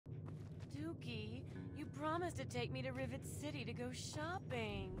Dookie. You promised to take me to Rivet City to go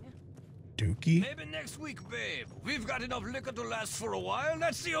shopping. Dookie? Maybe next week, babe. We've got enough liquor to last for a while.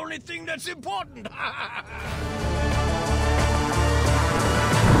 That's the only thing that's important.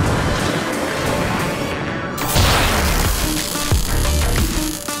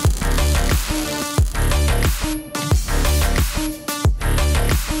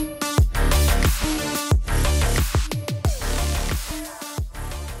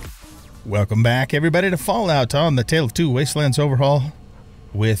 Welcome back, everybody, to Fallout on the Tale of Two Wastelands overhaul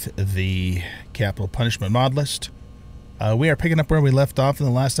with the Capital Punishment mod list. We are picking up where we left off in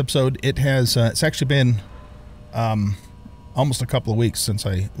the last episode. It has it's actually been almost a couple of weeks since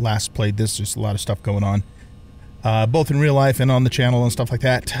I last played this. There's a lot of stuff going on, both in real life and on the channel and stuff like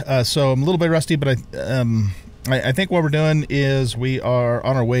that. So I'm a little bit rusty, but I think what we're doing is we are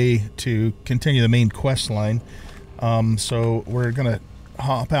on our way to continue the main quest line. So we're gonna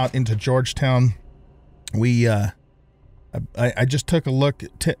hop out into Georgetown. We I just took a look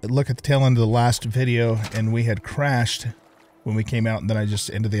at the tail end of the last video, and we had crashed when we came out, and then I just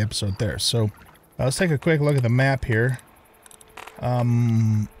ended the episode there. So let's take a quick look at the map here. All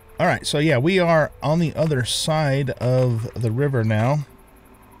right, so yeah, we are on the other side of the river now,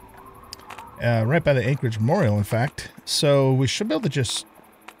 right by the Anchorage Memorial, in fact. So we should be able to just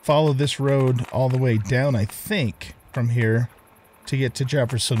follow this road all the way down, I think, from here to get to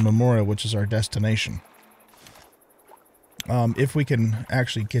Jefferson Memorial, which is our destination. If we can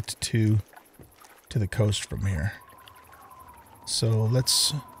actually get to the coast from here. So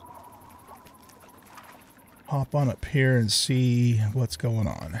let's hop on up here and see what's going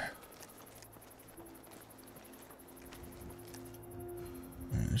on.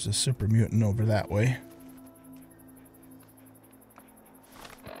 There's a super mutant over that way.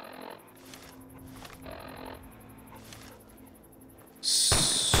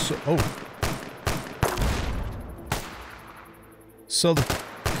 So the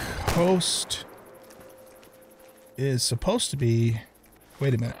coast is supposed to be...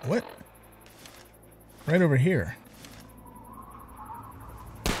 Wait a minute, what? Right over here.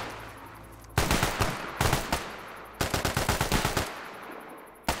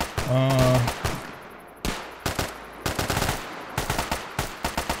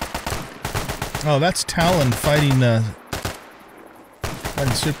 Oh, that's Talon fighting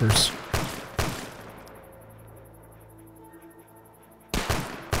supers.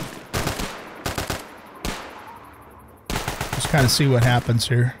 Just kind of see what happens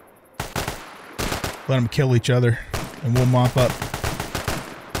here. Let them kill each other, and we'll mop up.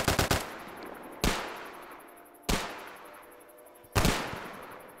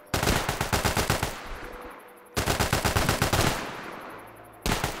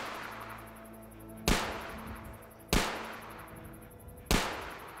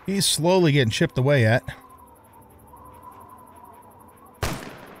 He's slowly getting chipped away at.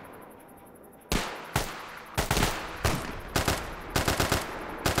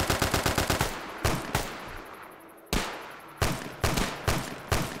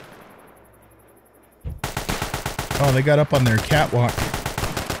 Oh, they got up on their catwalk.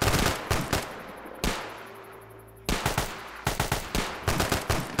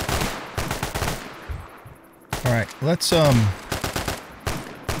 All right, let's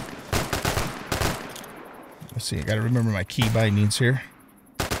see, I gotta remember my key bindings here.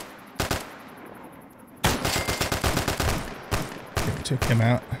 Okay, we took him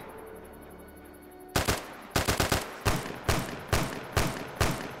out.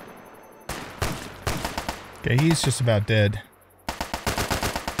 Okay, he's just about dead.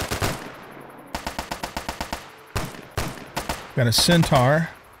 Got a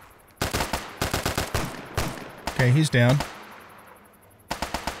centaur. Okay, he's down.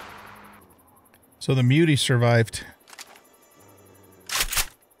 So the mutie survived.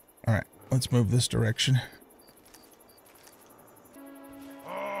 Alright, let's move this direction.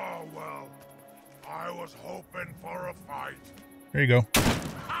 Oh, well, I was hoping for a fight. There you go.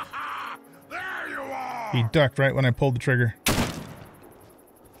 There you are! He ducked right when I pulled the trigger.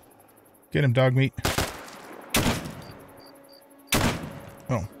 Get him, dog meat.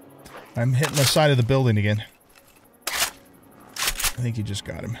 Oh, I'm hitting the side of the building again. I think he just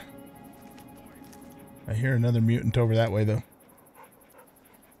got him. I hear another mutant over that way, though.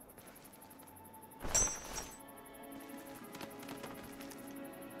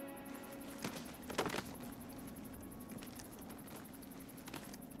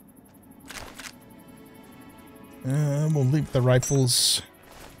 We'll leave the rifles.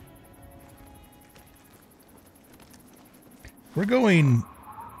 We're going...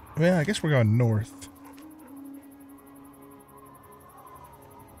 Well, I guess we're going north.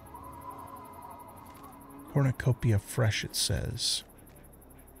 Cornucopia fresh, it says.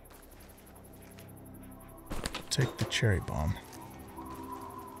 Take the cherry bomb.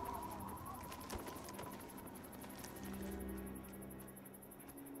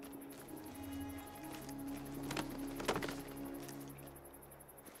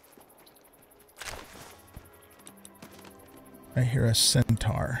 I hear a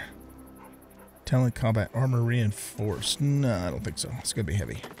centaur. Talent combat armor reinforced. No, I don't think so. It's going to be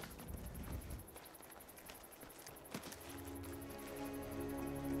heavy.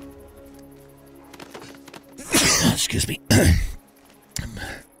 Excuse me. I'm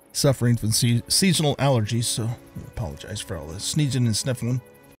suffering from seasonal allergies, so I apologize for all this sneezing and sniffling.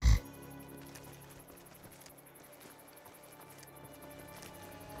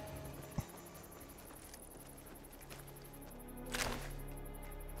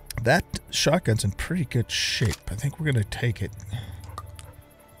 That shotgun's in pretty good shape. I think we're going to take it.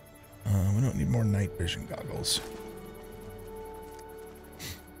 We don't need more night vision goggles.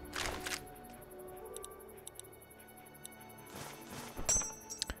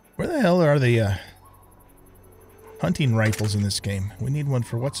 Where the hell are the hunting rifles in this game? We need one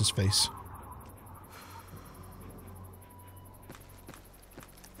for what's-his-face.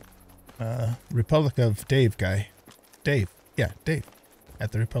 Republic of Dave guy. Dave. Yeah, Dave.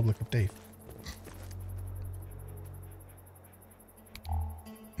 At the Republic of Dave.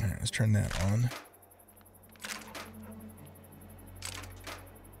 Alright, let's turn that on. Look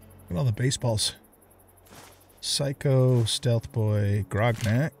at all the baseballs. Psycho, Stealth Boy,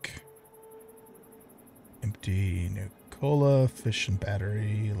 Grognak. Empty Nucola, Fission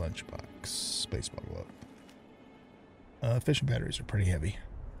Battery, Lunchbox, Baseball Glove. Fission batteries are pretty heavy.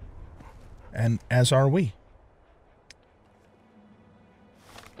 And as are we.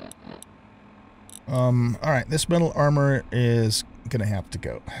 Alright, this metal armor is gonna have to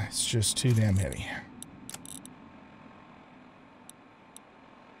go. It's just too damn heavy.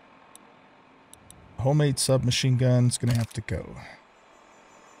 Homemade submachine gun's gonna have to go.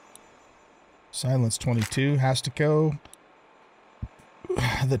 Silence 22 has to go.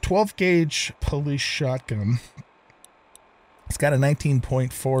 The 12 gauge police shotgun. It's got a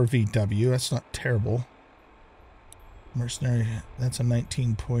 19.4 VW. That's not terrible. Mercenary, that's a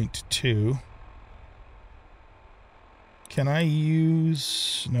 19.2. Can I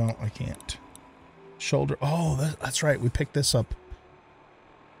use... No, I can't. Shoulder... Oh, that's right. We picked this up.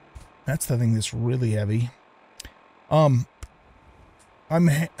 That's the thing that's really heavy. I'm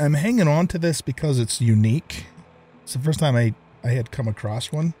hanging on to this because it's unique. It's the first time I had come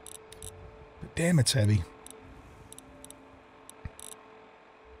across one. But damn, it's heavy.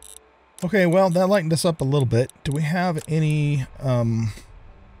 Okay, well, that lightened us up a little bit. Do we have any...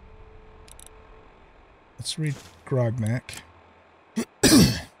 Let's read Grognak.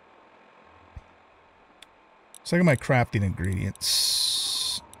 So I got my crafting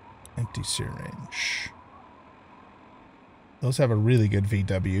ingredients. Empty syringe. Those have a really good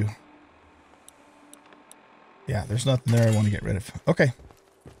VW. Yeah, there's nothing there I want to get rid of. Okay.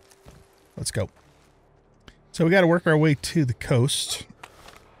 Let's go. So we got to work our way to the coast.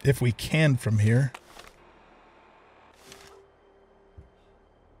 If we can from here.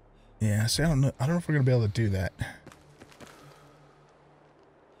 Yeah, see, I don't know if we're going to be able to do that. I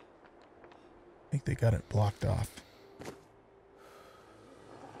think they got it blocked off.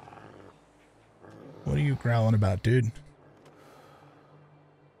 What are you growling about, dude?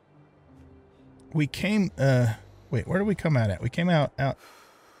 We came, wait, where did we come out at? We came out, I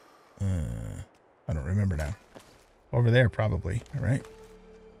don't remember now. Over there, probably, all right?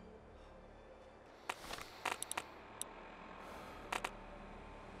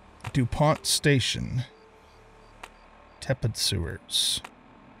 DuPont Station. Tepid sewers.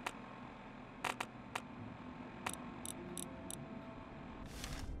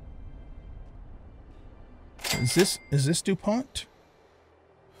 Is this DuPont?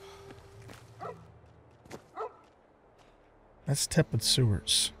 That's tepid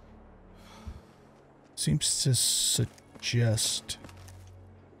sewers. Seems to suggest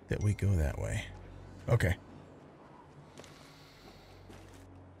that we go that way. Okay.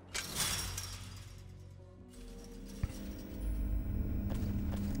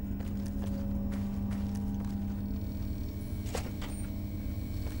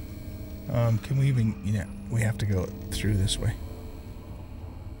 Can we even, we have to go through this way.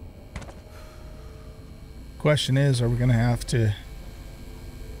 Question is, are we going to have to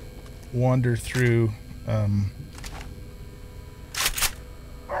wander through, go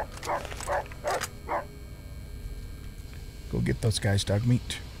get those guys, dog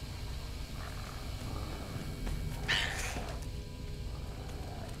meat.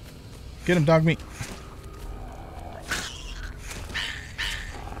 Get him, dog meat.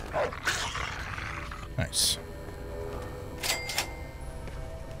 Nice.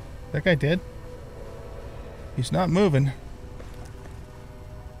 That guy dead? He's not moving.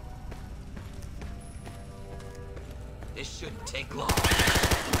 This shouldn't take long.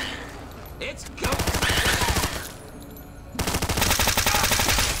 It's go.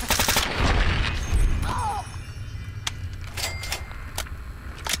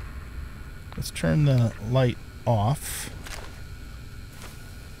 Let's turn the light off.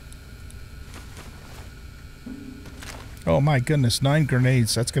 Oh my goodness, 9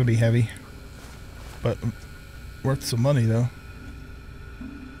 grenades. That's going to be heavy. But worth some money, though.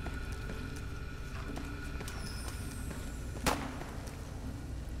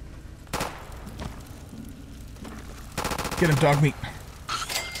 Get him, dog meat.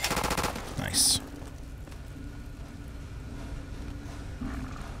 Nice.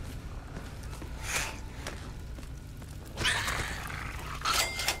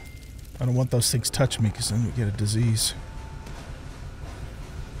 I don't want those things touching me because then we get a disease.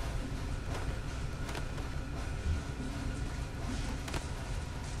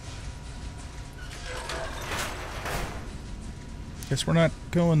 Guess we're not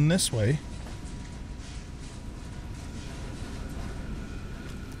going this way.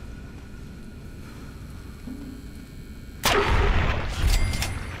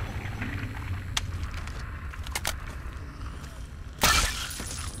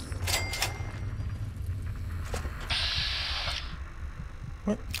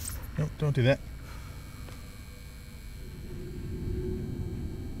 What? Nope, don't do that.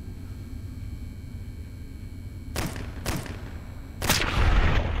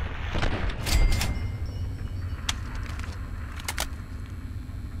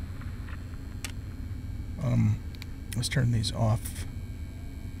 Let's turn these off,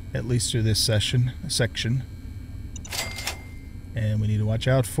 at least through this section. And we need to watch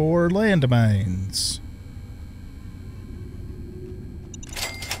out for landmines.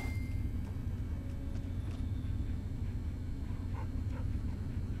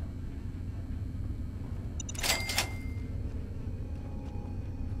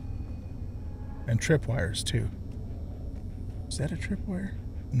 And tripwires too. Is that a tripwire?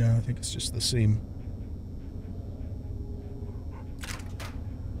 No, I think it's just the seam.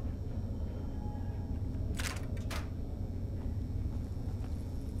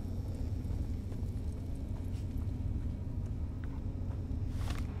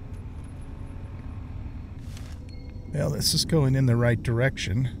 Well, this is going in the right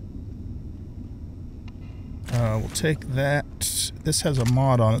direction. We'll take that. This has a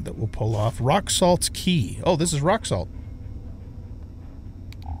mod on it that we'll pull off. Rock salt's key. Oh, this is rock salt.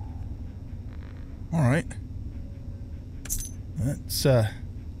 Alright. That's,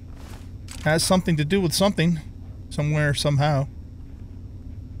 has something to do with something. Somewhere, somehow.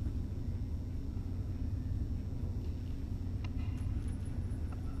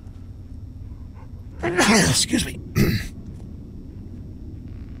 Excuse me.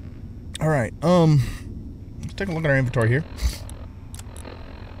 Alright, let's take a look at our inventory here.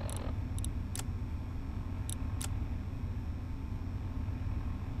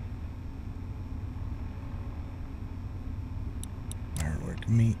 Firework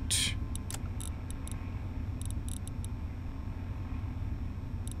meat.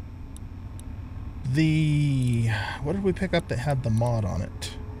 What did we pick up that had the mod on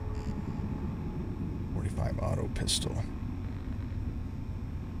it? 45 auto pistol.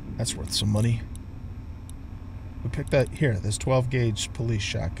 That's worth some money. We picked that here, this 12 gauge police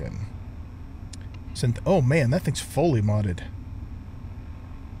shotgun. Oh man, that thing's fully modded.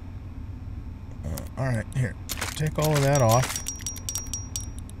 Alright, here. Take all of that off.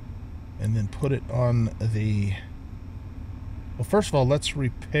 And then put it on the... Well, first of all, let's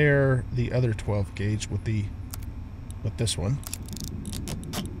repair the other 12 gauge with this one.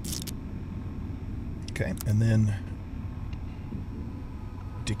 Okay, and then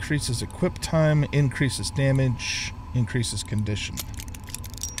decreases equip time, increases damage, increases condition.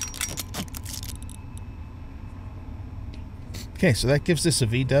 Okay, so that gives us a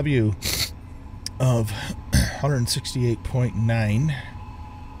VW of 168.9.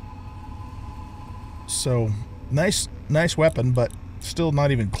 So nice weapon, but still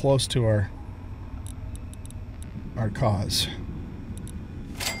not even close to our cause.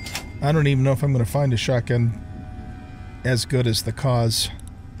 I don't even know if I'm going to find a shotgun as good as the cause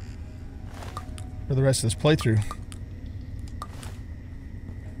for the rest of this playthrough.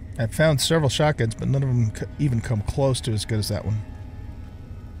 I've found several shotguns, but none of them even come close to as good as that one.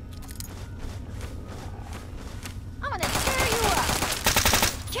 I'm gonna tear you up!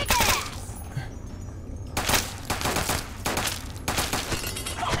 Kick ass!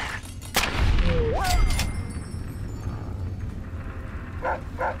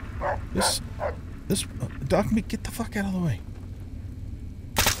 Doc me, get the fuck out of the way.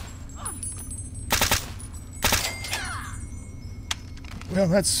 Well,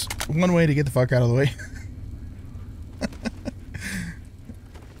 that's one way to get the fuck out of the way.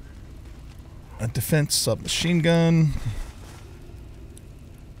 A defense submachine gun.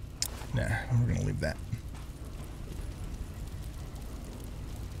 Nah, we're gonna leave that.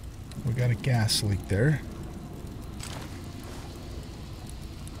 We got a gas leak there.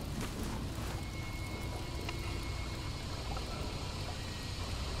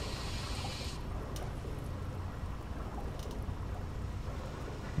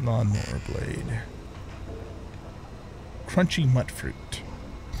 Lawnmower blade. Crunchy mutt fruit.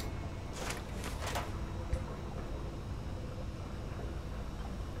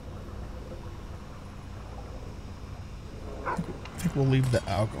 I think we'll leave the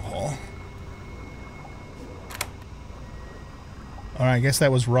alcohol. Alright, I guess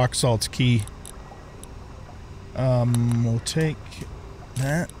that was rock salt's key. We'll take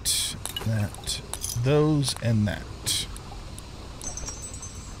that, those, and that.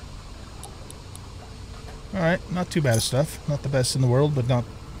 Alright, not too bad of stuff. Not the best in the world, but not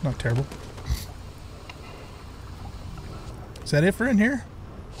terrible. Is that it for in here?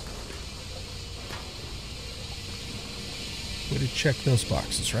 We did check those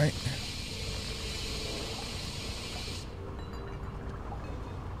boxes, right?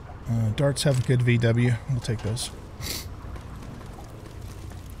 Darts have a good VW. We'll take those.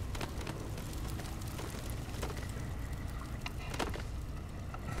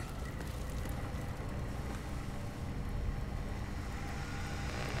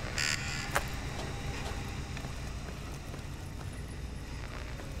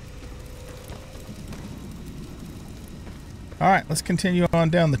 Alright, let's continue on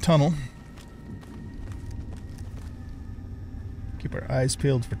down the tunnel. Keep our eyes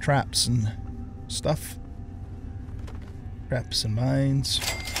peeled for traps and stuff. Traps and mines.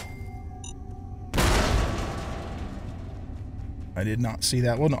 I did not see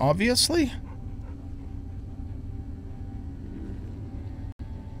that one, obviously.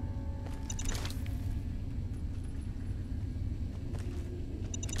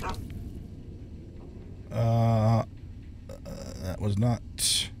 That was not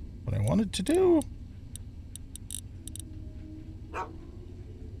what I wanted to do.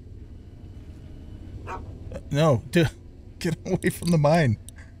 No, dude, get away from the mine.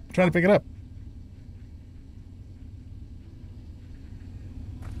 I'm trying to pick it up.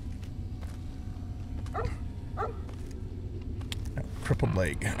 Crippled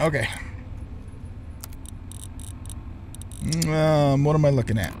leg. Okay. What am I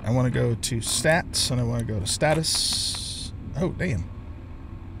looking at? I want to go to stats, and I want to go to status. Oh, damn.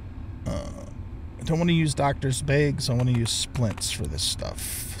 I don't want to use doctor's bags. I want to use splints for this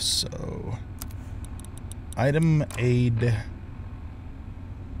stuff. So, item, aid.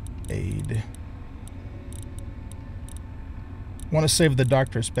 Want to save the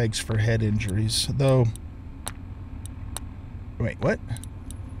doctor's bags for head injuries, though. Wait, what?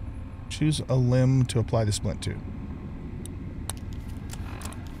 Choose a limb to apply the splint to.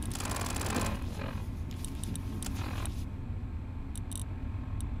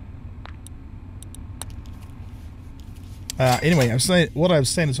 Anyway, what I was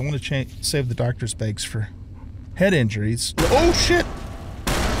saying is I want to save the doctor's bags for head injuries. Oh, shit!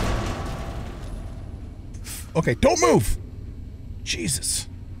 Okay, don't move! Jesus.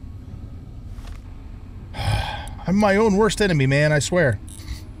 I'm my own worst enemy, man, I swear.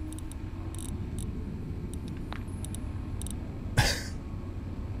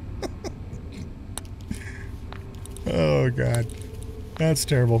 Oh, God. That's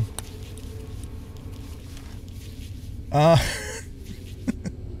terrible.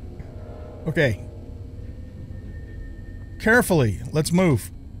 Okay. Carefully, let's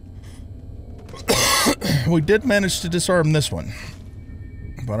move. We did manage to disarm this one,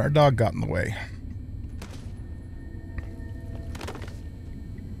 but our dog got in the way.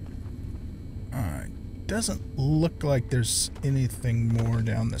 Doesn't look like there's anything more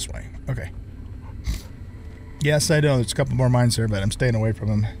down this way. Okay. Yes, I know there's a couple more mines there, but I'm staying away from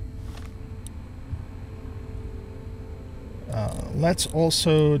them. Let's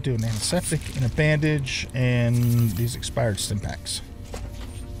also do an antiseptic and a bandage and these expired stim packs.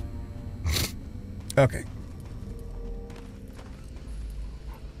 Okay.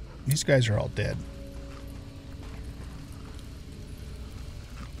 These guys are all dead.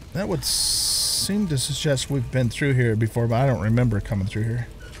 That would seem to suggest we've been through here before, but I don't remember coming through here.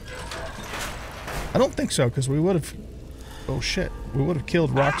 I don't think so, because we would have... Oh, shit. We would have killed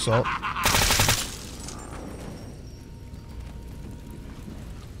rock salt.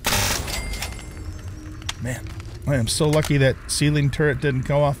 Man, I am so lucky that ceiling turret didn't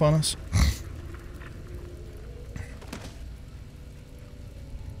go off on us.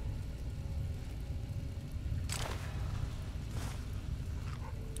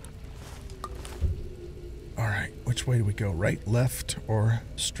 Alright, which way do we go? Right, left, or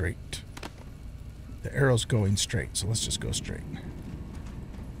straight? The arrow's going straight, so let's just go straight.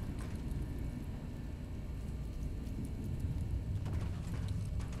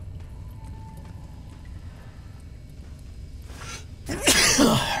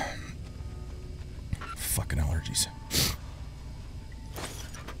 Fucking allergies.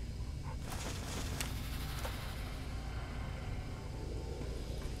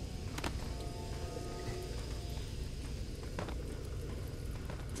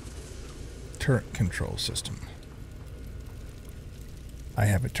 Turret control system. I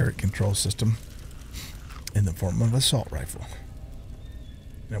have a turret control system in the form of an assault rifle.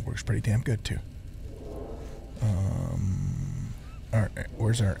 That works pretty damn good too.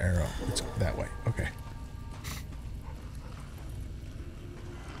 Where's our arrow? It's that way. Okay.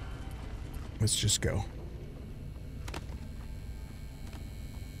 Let's just go.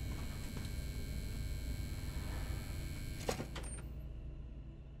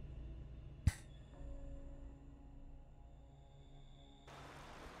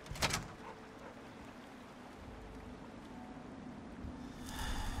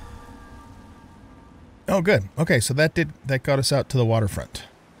 Oh, good. Okay, so that got us out to the waterfront.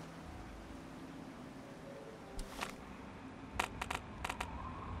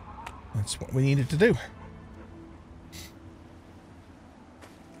 That's what we needed to do.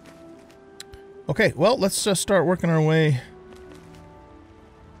 Okay, well, let's just start working our way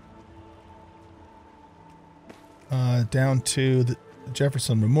down to the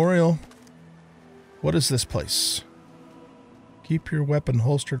Jefferson Memorial. What is this place? Keep your weapon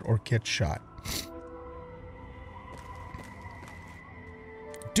holstered or get shot.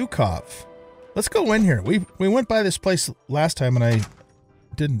 Dukov. Let's go in here. We went by this place last time and I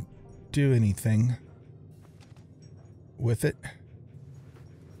didn't do anything with it.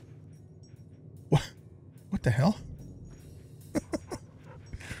 What the hell?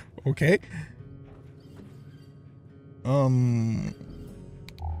 Okay.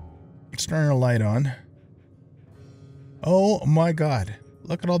 Let's turn our light on. Oh my god.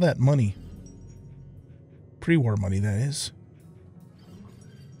 Look at all that money. Pre-war money, that is.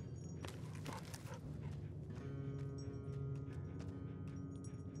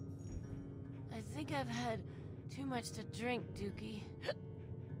 I think I've had too much to drink, Dookie.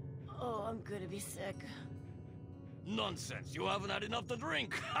 Oh, I'm gonna be sick. Nonsense, you haven't had enough to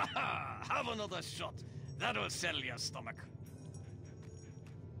drink. Have another shot. That'll settle your stomach.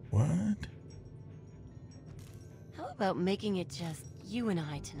 What? How about making it just you and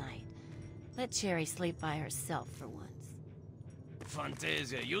I tonight? Let Cherry sleep by herself for once.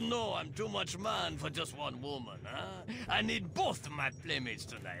 Fantasia, you know I'm too much man for just one woman, huh? I need both of my playmates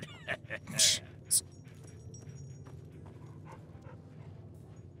tonight.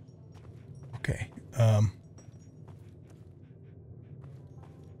 Okay.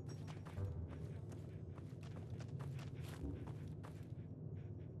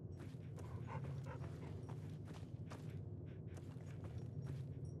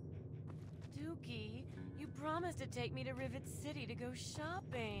 Dookie, you promised to take me to Rivet City to go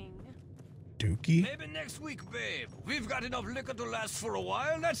shopping. Dookie? Maybe next week, babe. We've got enough liquor to last for a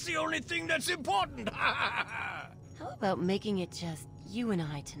while. That's the only thing that's important. How about making it just you and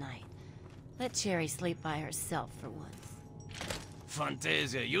I tonight? Let Cherry sleep by herself for once.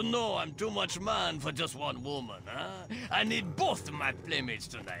 Fantasia, you know I'm too much man for just one woman, huh? I need both of my playmates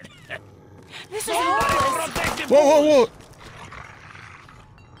tonight. This is hopeless! Whoa, whoa, whoa!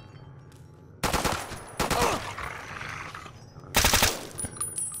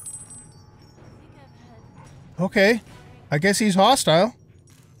 Okay. I guess he's hostile.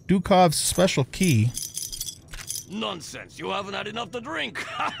 Dukov's special key. Nonsense, you haven't had enough to drink.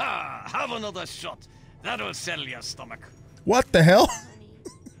 Have another shot. That'll settle your stomach. What the hell? Honey,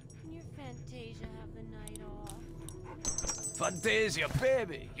 can your Fantasia have the night off? Fantasia,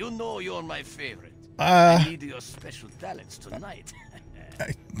 baby, you know you're my favorite. I I need your special talents tonight.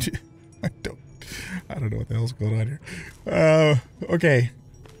 I don't know what the hell's going on here. Okay.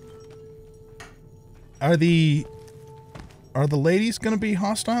 Are the ladies gonna be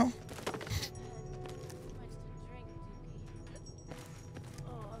hostile?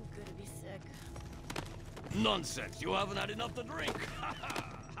 Nonsense, you haven't had enough to drink.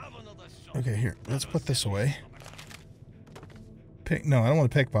 Have another shot. Okay, here. Let's put this away. No, I don't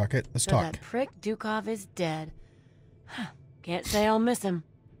want to pickpocket. Let's So talk. that prick Dukov is dead. Can't say I'll miss him.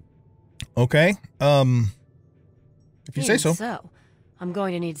 Okay. If you say Even so. So, I'm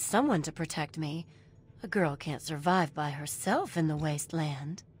going to need someone to protect me. A girl can't survive by herself in the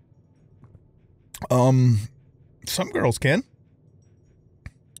wasteland. Some girls can.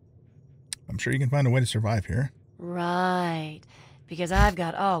 I'm sure you can find a way to survive here. Right. Because I've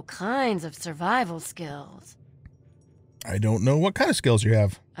got all kinds of survival skills. I don't know what kind of skills you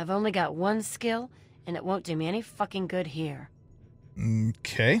have. I've only got one skill, and it won't do me any fucking good here.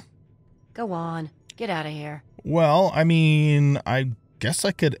 Okay. Go on. Get out of here. Well, I mean, I guess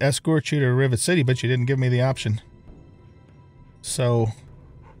I could escort you to Rivet City, but you didn't give me the option. So,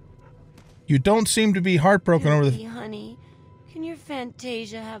 you don't seem to be heartbroken over the... Honey, can your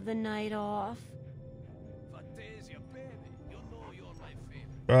Fantasia have the night off? Fantasia, baby. You know you're my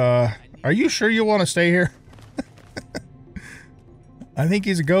favorite. Are you sure you want to stay here? I think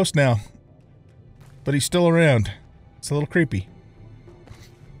he's a ghost now. But he's still around. It's a little creepy.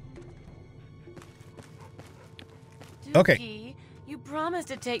 Okay. Dukey, you promised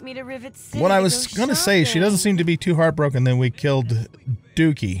to take me to Rivet City. What I was going to say, she doesn't seem to be too heartbroken that we killed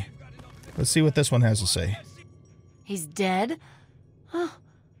Dukey. Let's see what this one has to say. He's dead? Oh,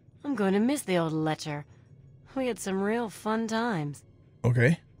 I'm going to miss the old lecher. We had some real fun times.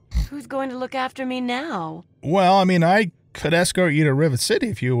 Okay. Who's going to look after me now? Well, I mean, I could escort you to Rivet City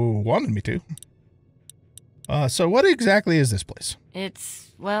if you wanted me to. So what exactly is this place?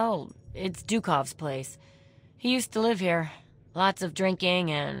 It's Dukov's place. He used to live here. Lots of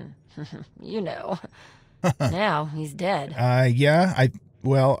drinking and, you know. Now he's dead. Yeah, I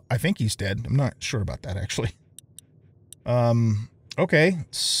think he's dead. I'm not sure about that, actually. Okay.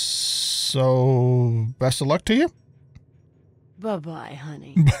 So, best of luck to you. Bye-bye,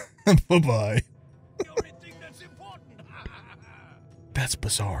 honey. Bye-bye. The only thing that's important. That's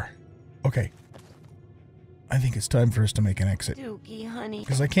bizarre. Okay. I think it's time for us to make an exit. Dukey, honey.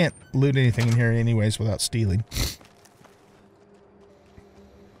 Because I can't loot anything in here anyways without stealing.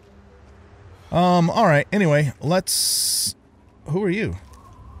 Alright, anyway, let's... Who are you?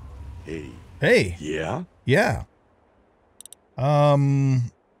 Hey. Hey! Yeah? Yeah.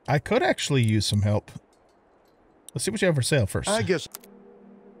 I could actually use some help. Let's see what you have for sale first. I guess...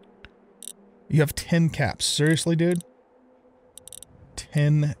 You have 10 caps. Seriously, dude?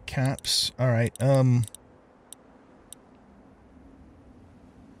 10 caps. Alright,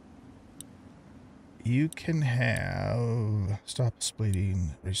 you can have... Stop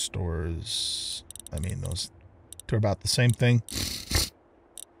bleeding, restores... I mean, those two are about the same thing.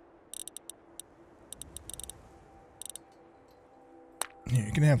 Here,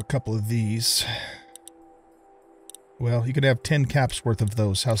 you can have a couple of these. Well, you could have 10 caps worth of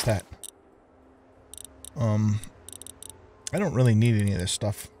those. How's that? I don't really need any of this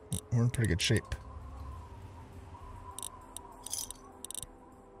stuff. We're in pretty good shape.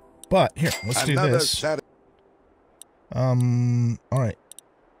 But, here, let's do this. Alright.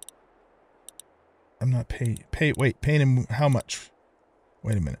 I'm not paying him how much?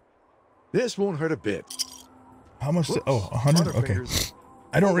 Wait a minute. This won't hurt a bit. How much? Whoops. 100? Okay. Butterfingers.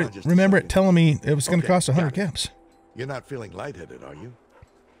 I don't Hold on just a remember it second. telling me it was going to Okay, cost 100 got it. caps. You're not feeling lightheaded, are you?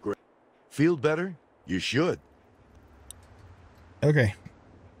 Great. Feel better? You should. Okay.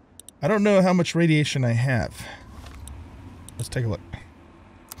 I don't know how much radiation I have. Let's take a look.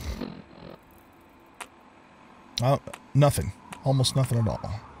 Oh, nothing. Almost nothing at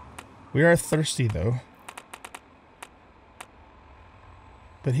all. We are thirsty, though.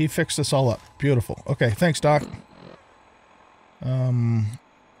 But he fixed this all up. Beautiful. Okay, thanks, Doc.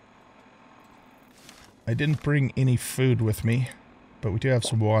 I didn't bring any food with me, but we do have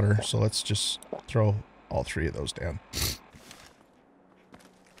some water, so let's just throw all three of those down.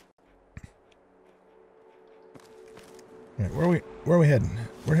 All right, where are we heading?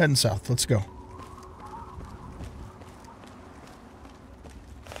 We're heading south. Let's go.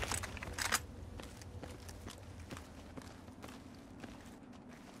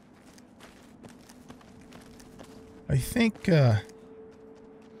 I think,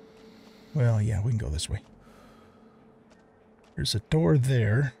 well, yeah, we can go this way. There's a door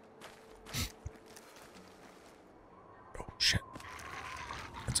there. Oh, shit.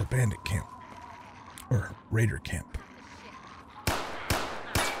 That's a bandit camp. Or raider camp.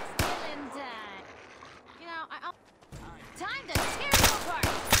 You know, time to tear you apart.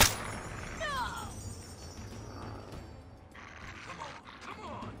 No!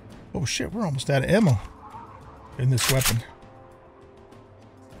 Oh, shit, we're almost out of ammo in this weapon.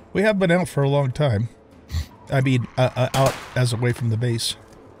 We have been out for a long time. I mean, out as away from the base.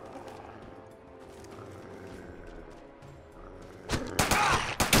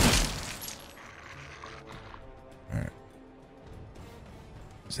 Alright.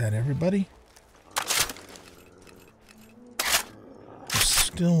 Is that everybody? There's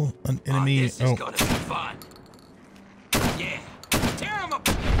still an enemy. This is gonna be fun. Yeah. Tear him up.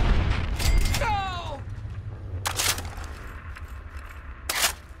 No!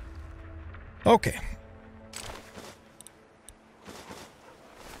 Okay.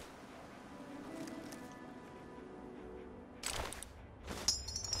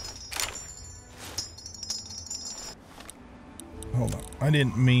 Hold on. I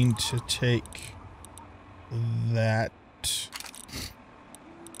didn't mean to take that.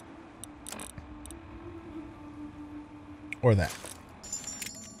 Or that.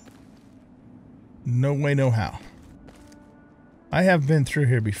 No way, no how. I have been through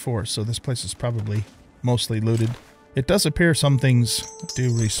here before, so this place is probably mostly looted. It does appear some things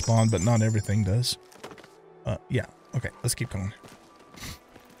do respawn, but not everything does. Yeah. Okay, let's keep going.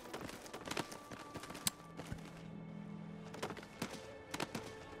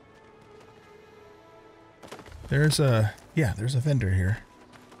 There's a vendor here.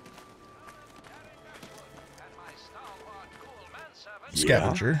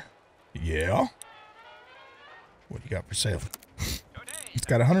 Scavenger. Yeah. What do you got for sale? It's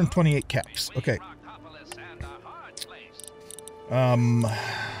got 128 caps. Okay.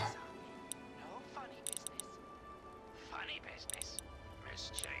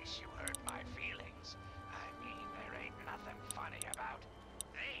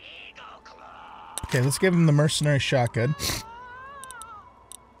 Okay, let's give him the mercenary shotgun.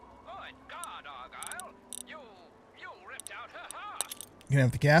 You can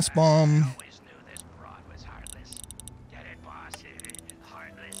have the gas bomb.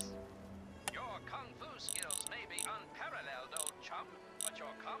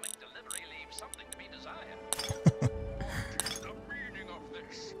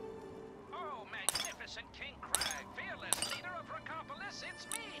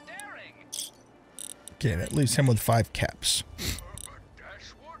 Okay, that leaves him with 5 caps.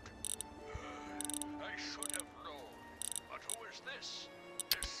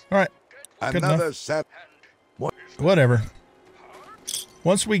 Alright. Another set. Whatever.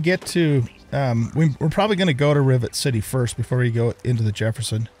 Once we get to... we're probably going to go to Rivet City first before we go into the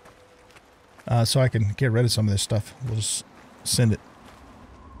Jefferson. So I can get rid of some of this stuff. We'll just send it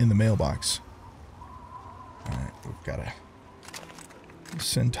in the mailbox. Alright, we've got a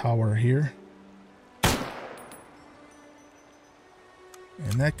Centaur here.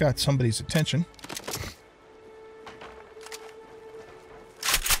 And that got somebody's attention.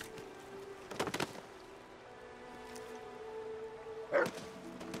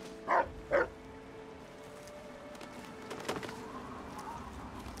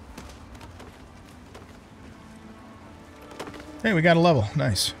 Hey, we got a level.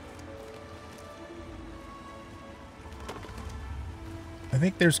 Nice. I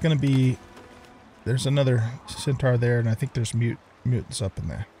think there's going to be... There's another Centaur there, and I think there's mutants up in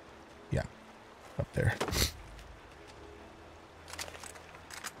there. Yeah, up there.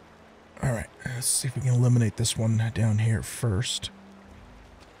 Alright, let's see if we can eliminate this one down here first.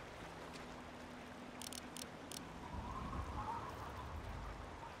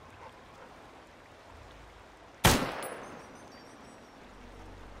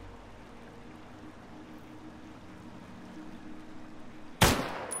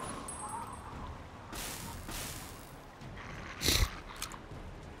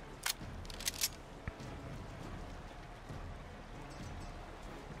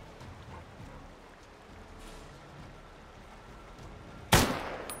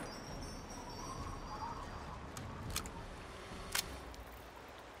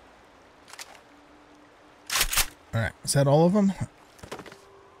 Alright, is that all of them?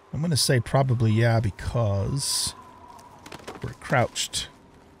 I'm going to say probably yeah, because we're crouched.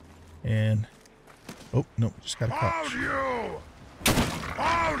 And... Oh, no, just got to crouch.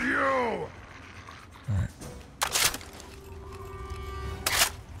 Hold you! Alright.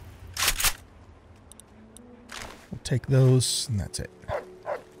 We'll take those, and that's it.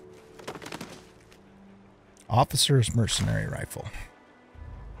 Officer's Mercenary Rifle.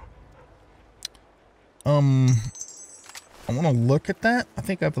 I want to look at that. I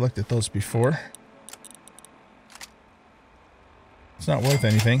think I've looked at those before. It's not worth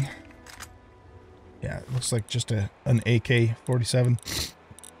anything. Yeah, it looks like just an AK-47.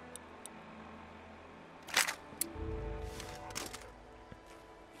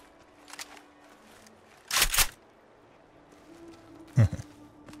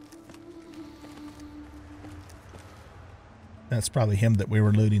 That's probably him that we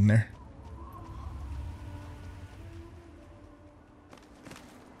were looting there.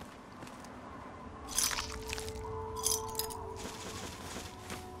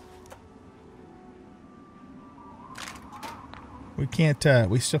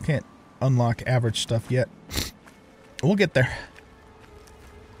 we still can't unlock average stuff yet. We'll get there.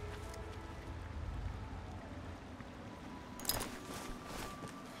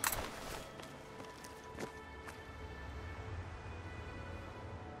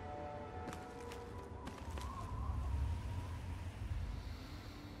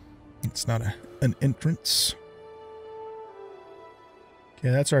 It's not an entrance. Okay,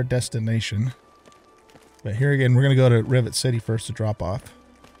 that's our destination. But here again, we're going to go to Rivet City first to drop off.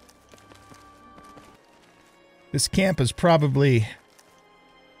 This camp is probably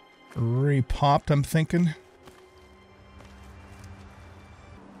repopped, I'm thinking.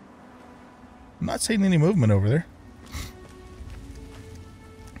 I'm not seeing any movement over there.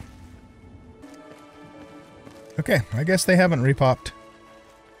 Okay, I guess they haven't repopped.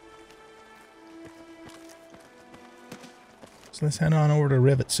 So let's head on over to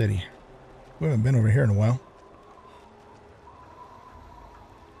Rivet City. We haven't been over here in a while.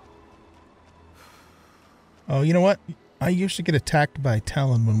 Oh, you know what? I used to get attacked by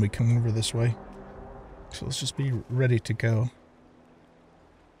Talon when we come over this way. So let's just be ready to go.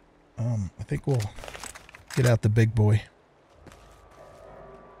 I think we'll get out the big boy.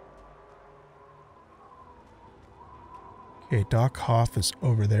 Okay, Dukov is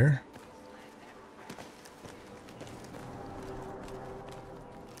over there.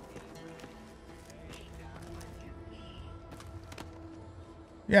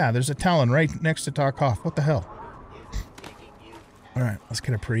 Yeah, there's a Talon right next to Dukov. What the hell? Alright, let's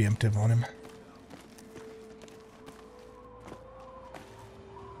get a preemptive on him.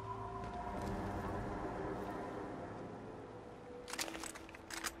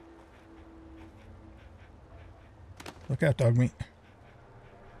 Look out, dog meat.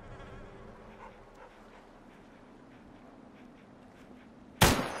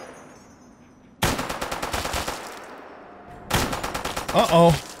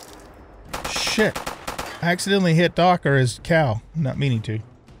 Uh-oh. Shit. I accidentally hit Doc or his cow. Not meaning to.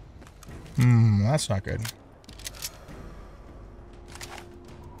 That's not good.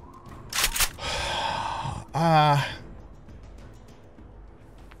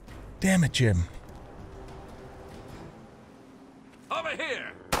 Damn it, Jim. Over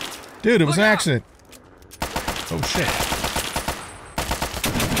here. Dude, it was an accident. Oh, shit.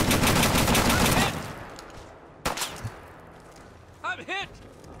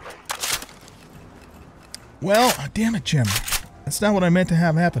 Well, damn it, Jim. That's not what I meant to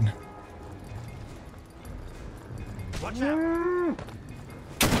have happen. Watch out!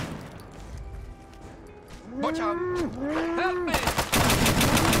 Watch out! Help me!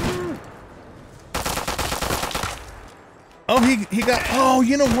 Oh, he got... Oh,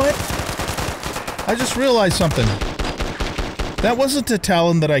 you know what? I just realized something. That wasn't the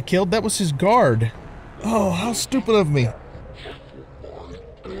Talon that I killed. That was his guard. Oh, how stupid of me.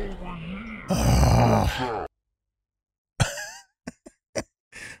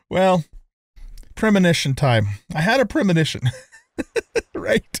 Well, premonition time. I had a premonition.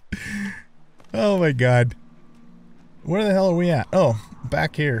 Right? Oh my god. Where the hell are we at? Oh,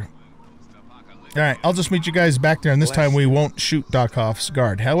 back here. Alright, I'll just meet you guys back there, and this time we won't shoot Dukov's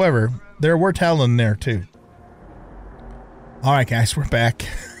guard. However, there were Talon there too. Alright guys, we're back.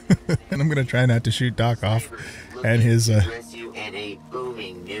 And I'm gonna try not to shoot Dukov and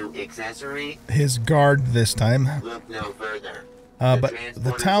his guard this time. Look no further. But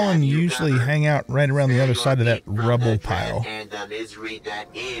the Talon usually hang out right around the other side of that rubble pile. And the misery that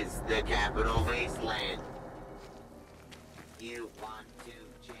is the Capital Wasteland. You want to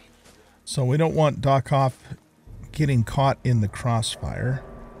change So we don't want Dukov getting caught in the crossfire.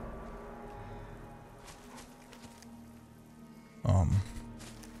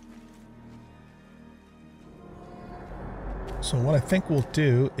 So what I think we'll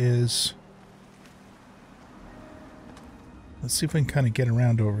do is... Let's see if we can kind of get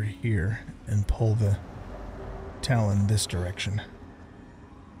around over here and pull the Talon this direction.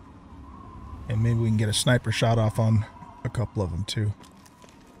 And maybe we can get a sniper shot off on a couple of them too.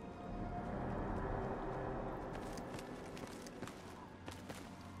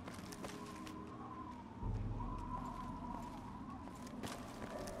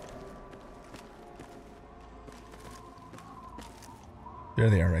 There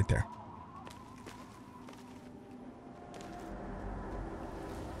they are right there.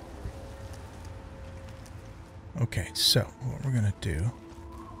 Okay, so what we're gonna do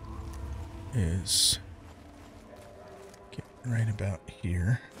is get right about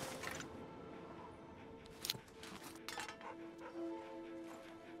here.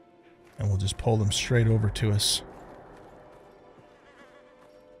 And we'll just pull them straight over to us.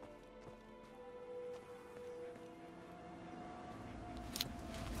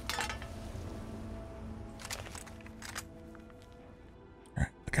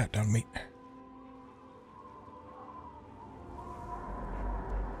 hot dog meat.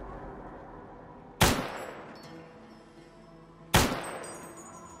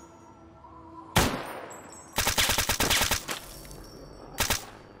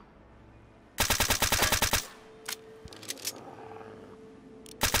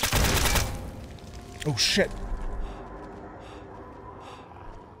 Oh shit.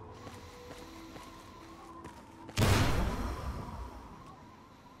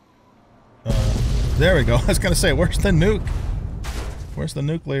 There we go. I was gonna say, where's the nuke? Where's the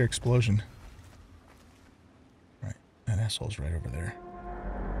nuclear explosion? Right, that asshole's right over there.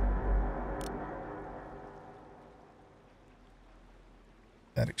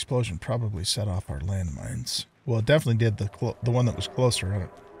 That explosion probably set off our landmines. Well, it definitely did the one that was closer on it.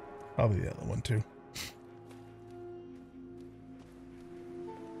 Probably the other one too.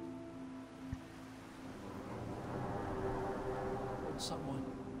 Someone,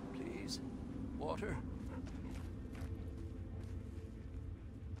 please. Water.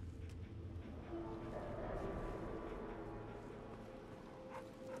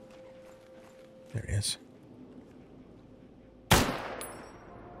 There he is.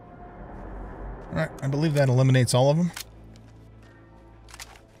 Alright, I believe that eliminates all of them.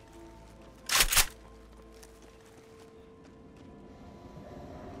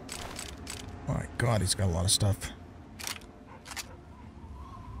 Oh my god, he's got a lot of stuff.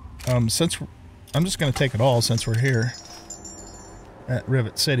 Since I'm just going to take it all since we're here at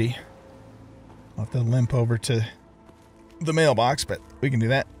Rivet City. I'll have to limp over to the mailbox, but we can do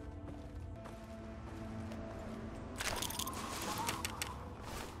that.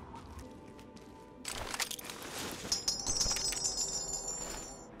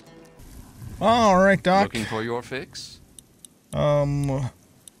 All right, Doc. Looking for your fix?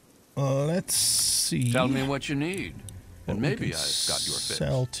 Let's see. Tell me what you need, and What we maybe can I've got your fix.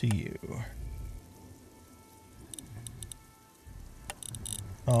 Sell to you.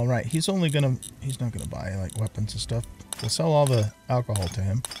 All right, he's not gonna buy like weapons and stuff. We'll sell all the alcohol to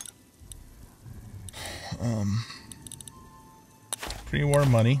him. Pre-war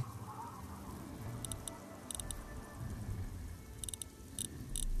money.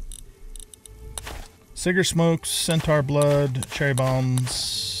 Cigar smokes, centaur blood, cherry bombs,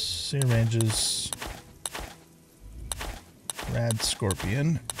 syringes, rad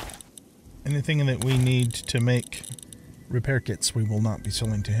scorpion. Anything that we need to make repair kits, we will not be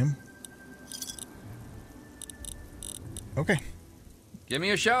selling to him. Okay. Give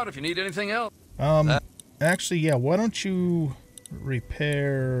me a shout if you need anything else. Actually, yeah, why don't you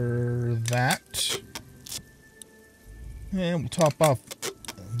repair that? And we'll top off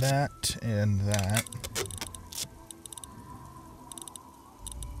that and that.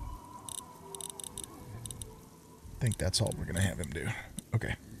 I think that's all we're going to have him do.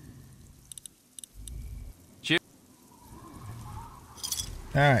 Okay. Cheers.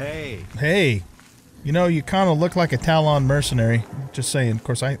 All right. Hey. Hey. You know, you kind of look like a Talon mercenary. Just saying. Of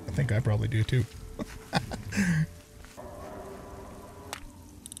course, I think I probably do too.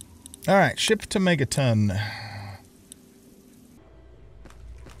 All right. Ship to Megaton.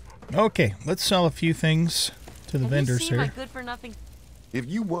 Okay. Let's sell a few things to the vendors here. My good for nothing. If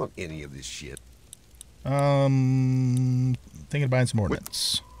you want any of this shit, Thinking of buying some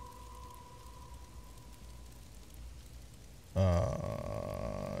ordnance. Oh,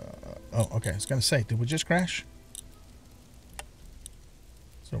 okay. I was gonna say, did we just crash?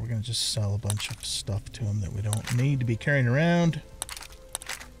 So we're gonna just sell a bunch of stuff to him that we don't need to be carrying around.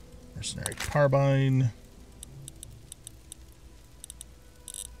 Mercenary carbine.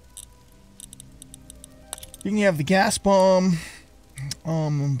 You can have the gas bomb.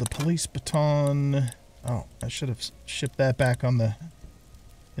 The police baton. Oh, I should have shipped that back in the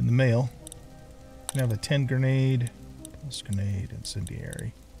mail. You can have a 10 grenade, pulse grenade,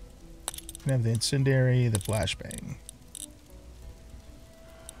 incendiary. You can have the incendiary, the flashbang.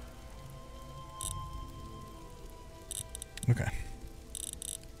 Okay.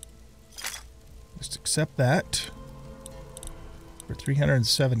 Just accept that. For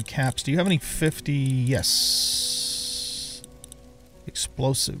 307 caps. Do you have any 50? Yes.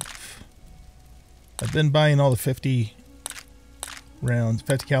 Explosive. I've been buying all the 50 rounds,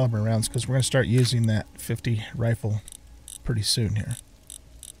 50 caliber rounds, because we're going to start using that 50 rifle pretty soon here.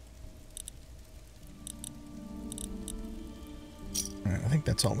 All right, I think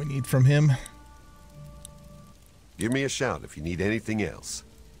that's all we need from him. give me a shout if you need anything else.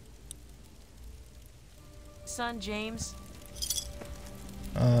 Son James.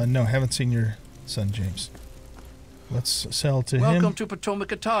 No, haven't seen your son James. Let's sell to him. Welcome to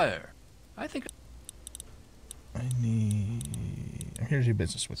Potomac Attire. I think I here's your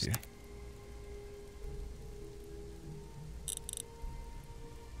business with you.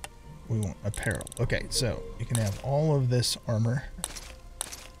 We want apparel. Okay, so you can have all of this armor.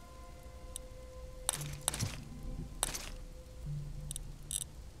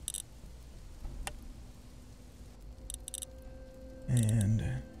 And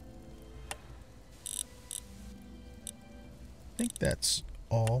I think that's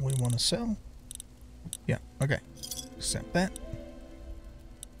all we want to sell. Yeah, okay. Accept that.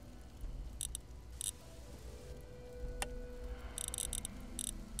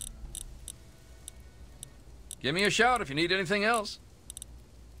 Give me a shout if you need anything else.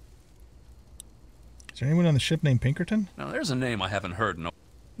 Is there anyone on the ship named Pinkerton? Now, there's a name I haven't heard in a...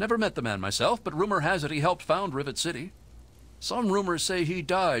 Never met the man myself, but rumor has it he helped found Rivet City. Some rumors say he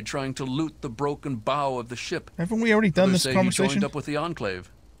died trying to loot the broken bow of the ship. Haven't we already done Others this say conversation? he joined up with the Enclave.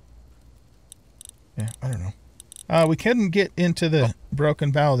 Yeah, I don't know. We couldn't get into the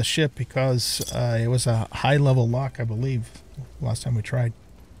broken bow of the ship because it was a high-level lock, I believe, last time we tried.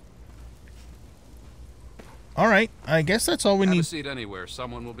 All right, I guess that's all we Have need a seat anywhere.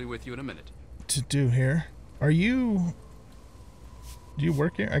 Someone will be with you in a minute. to do here. Are you... Do you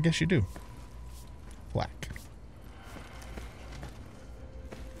work here? I guess you do. Black.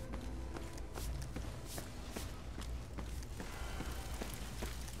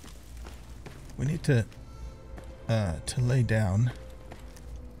 We need to lay down.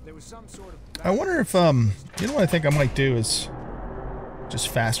 There was some sort of I wonder if, you know what I think I might do is just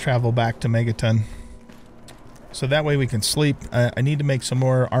fast travel back to Megaton. So that way we can sleep. I need to make some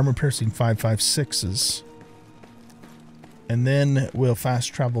more armor-piercing 5.56s. And then we'll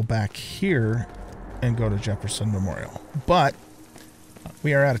fast travel back here and go to Jefferson Memorial. But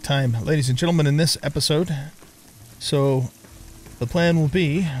we are out of time, ladies and gentlemen, in this episode. So the plan will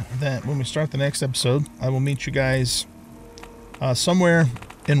be that when we start the next episode, I will meet you guys somewhere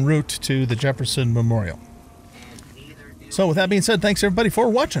en route to the Jefferson Memorial. So with that being said, thanks everybody for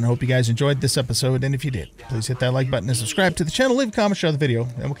watching. I hope you guys enjoyed this episode, and if you did, please hit that like button and subscribe to the channel, leave a comment, share the video,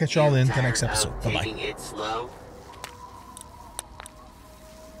 and we'll catch you all in the next episode. Bye-bye. Taking it slow.